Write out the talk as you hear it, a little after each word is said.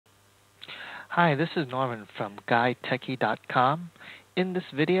Hi, this is Norman from GuideTechie.com. In this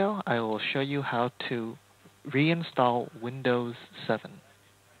video, I will show you how to reinstall Windows 7.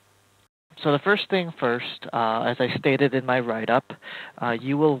 So the first thing first, as I stated in my write-up,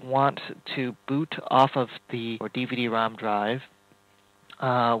 you will want to boot off of the DVD-ROM drive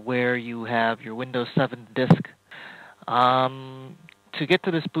where you have your Windows 7 disk. To get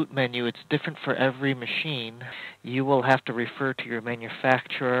to this boot menu, it's different for every machine. You will have to refer to your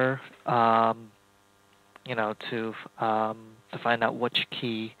manufacturer, to find out which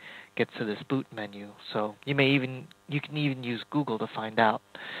key gets to this boot menu. So you can even use Google to find out.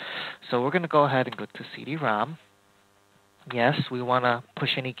 So we're going to go ahead and go to CD-ROM. Yes, we want to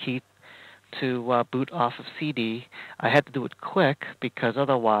push any key to boot off of CD. I had to do it quick because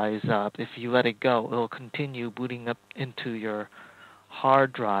otherwise, if you let it go, it will continue booting up into your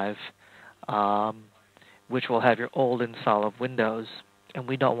hard drive, which will have your old install of Windows. And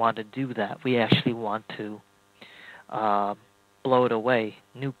we don't want to do that. We actually want to blow it away,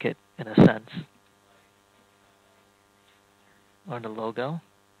 nuke it in a sense. Or the logo.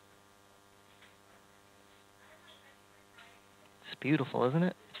 It's beautiful, isn't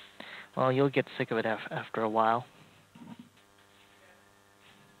it? Well, you'll get sick of it after a while.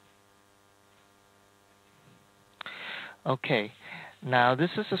 Okay, now this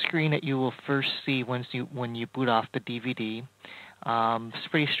is a screen that you will first see when you boot off the DVD. It's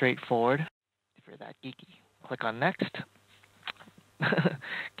pretty straightforward. If you're that geeky, click on Next.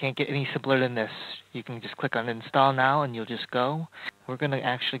 Can't get any simpler than this. You can just click on Install Now and you'll just go. We're going to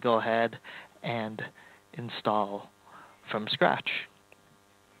actually go ahead and install from scratch.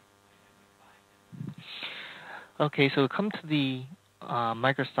 Okay, so we come to the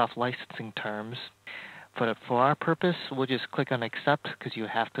Microsoft licensing terms. But for our purpose, we'll just click on Accept because you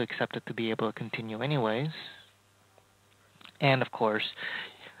have to accept it to be able to continue anyways. And of course,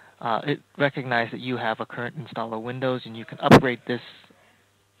 it recognizes that you have a current install of Windows and you can upgrade this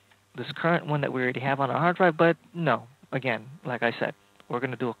current one that we already have on our hard drive, but no. Again, like I said, we're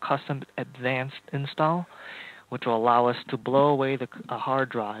going to do a custom advanced install, which will allow us to blow away a hard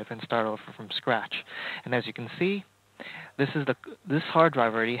drive and start over from scratch. And as you can see, this hard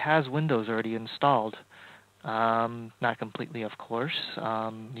drive already has Windows already installed. Not completely, of course.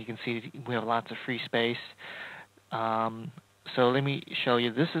 You can see we have lots of free space. So let me show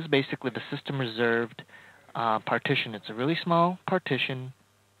you. This is basically the system reserved partition. It's a really small partition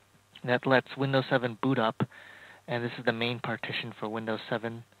that lets Windows 7 boot up, and this is the main partition for Windows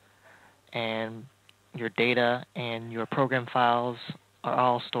 7. And your data and your program files are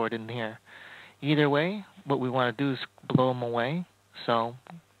all stored in here. Either way, what we want to do is blow them away. So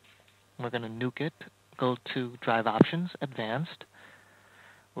we're going to nuke it. Go to Drive Options, Advanced.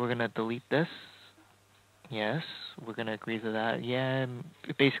 We're going to delete this. Yes, we're going to agree to that. Yeah,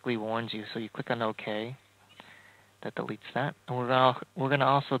 it basically warns you, so you click on OK. That deletes that. And we're going to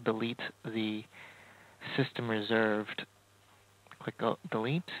also delete the system reserved. Click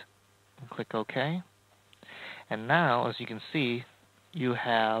Delete, and click OK. And now, as you can see, you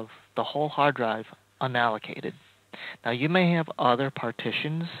have the whole hard drive unallocated. Now, you may have other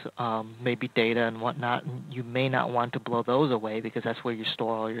partitions, maybe data and whatnot, and you may not want to blow those away because that's where you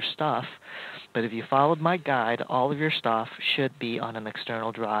store all your stuff. But if you followed my guide, all of your stuff should be on an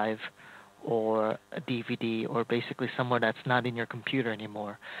external drive or a DVD or basically somewhere that's not in your computer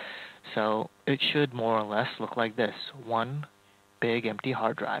anymore. So it should more or less look like this: one big empty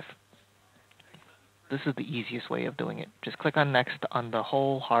hard drive. This is the easiest way of doing it. Just click on Next on the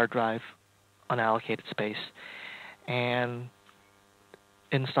whole hard drive, unallocated space, and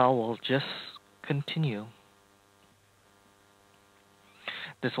install will just continue.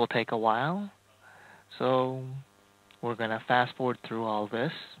 This will take a while, so we're going to fast forward through all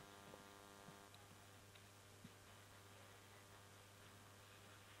this.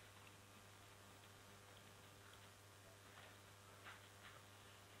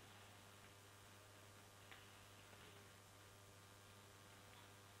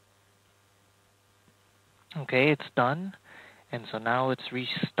 Okay, it's done, and so now it's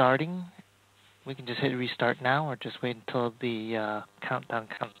restarting. We can just hit restart now or just wait until the countdown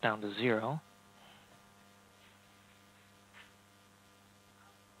counts down to 0.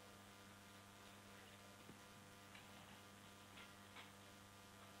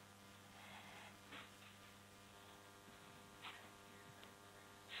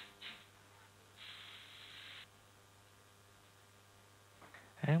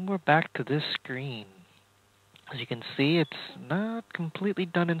 And we're back to this screen. As you can see, it's not completely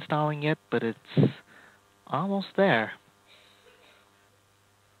done installing yet, but it's almost there.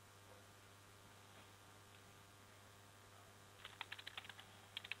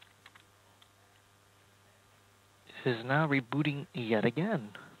 It is now rebooting yet again.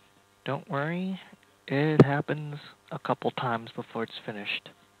 Don't worry, it happens a couple times before it's finished.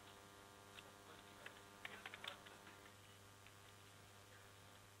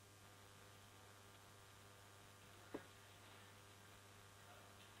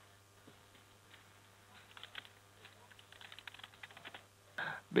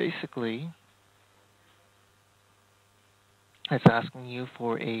 Basically, it's asking you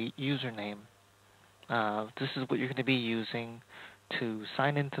for a username. This is what you're going to be using to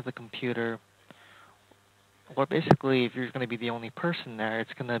sign into the computer, or basically, if you're going to be the only person there,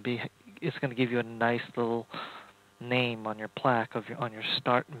 it's going to give you a nice little name on your plaque on your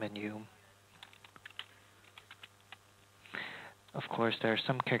start menu. Of course, there are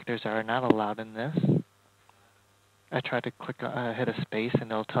some characters that are not allowed in this. I tried to hit a space, and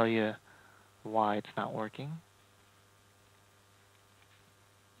it'll tell you why it's not working.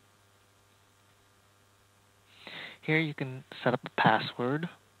 Here you can set up a password.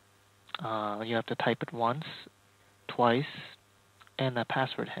 You have to type it once, twice, and a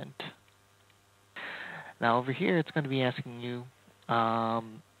password hint. Now over here, it's going to be asking you about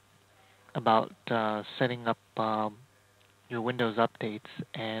setting up your Windows updates,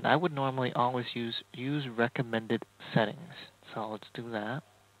 and I would normally always use recommended settings. So let's do that.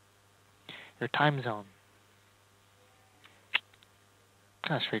 Your time zone.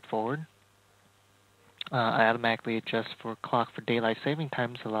 Kind of straightforward. I automatically adjust for clock for daylight saving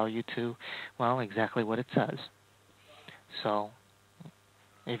times, allow you to, well, exactly what it says. So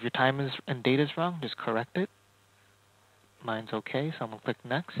if your time and date is wrong, just correct it. Mine's okay, so I'm going to click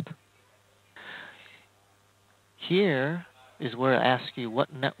next. Here is where it asks you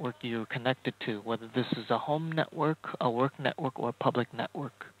what network you're connected to, whether this is a home network, a work network, or a public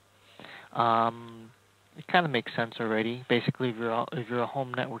network. It kind of makes sense already. Basically, if you're a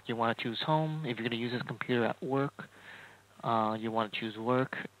home network, you want to choose home. If you're going to use this computer at work, you want to choose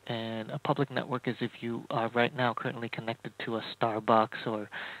work. And a public network is if you are right now currently connected to a Starbucks or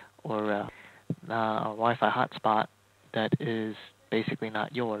a Wi-Fi hotspot that is basically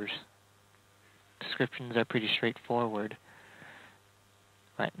not yours. Descriptions are pretty straightforward.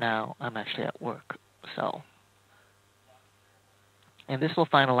 Right now, I'm actually at work, so. And this will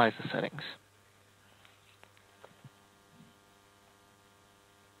finalize the settings.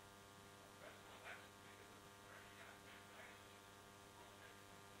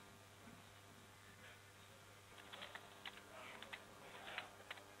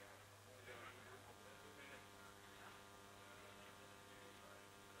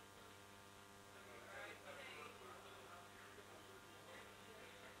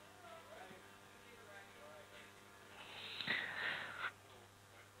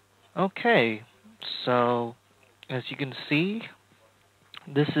 Okay, so as you can see,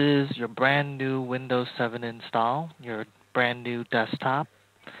 this is your brand new Windows 7 install, your brand new desktop,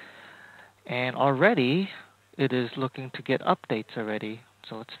 and already it is looking to get updates already.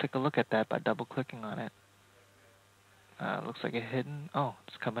 So let's take a look at that by double clicking on it. Looks like it's hidden. Oh,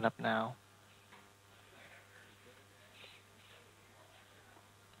 it's coming up now.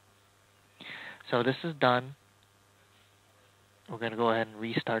 So this is done. We're going to go ahead and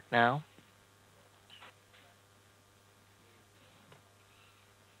restart now.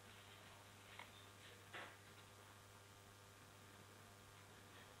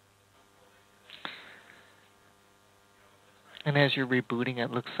 And as you're rebooting,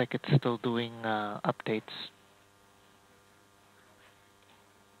 it looks like it's still doing updates.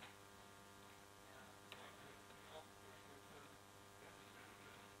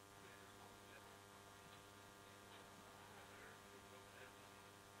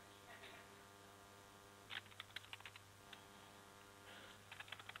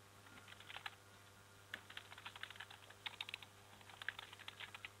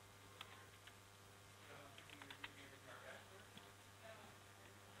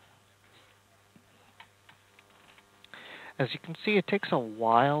 As you can see, it takes a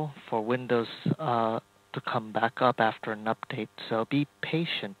while for Windows to come back up after an update, so be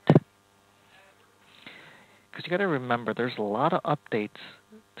patient. Because you got to remember, there's a lot of updates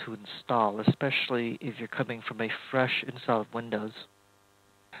to install, especially if you're coming from a fresh install of Windows.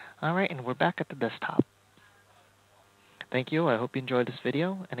 Alright, and we're back at the desktop. Thank you, I hope you enjoyed this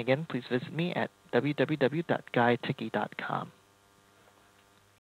video, and again, please visit me at www.guyticky.com.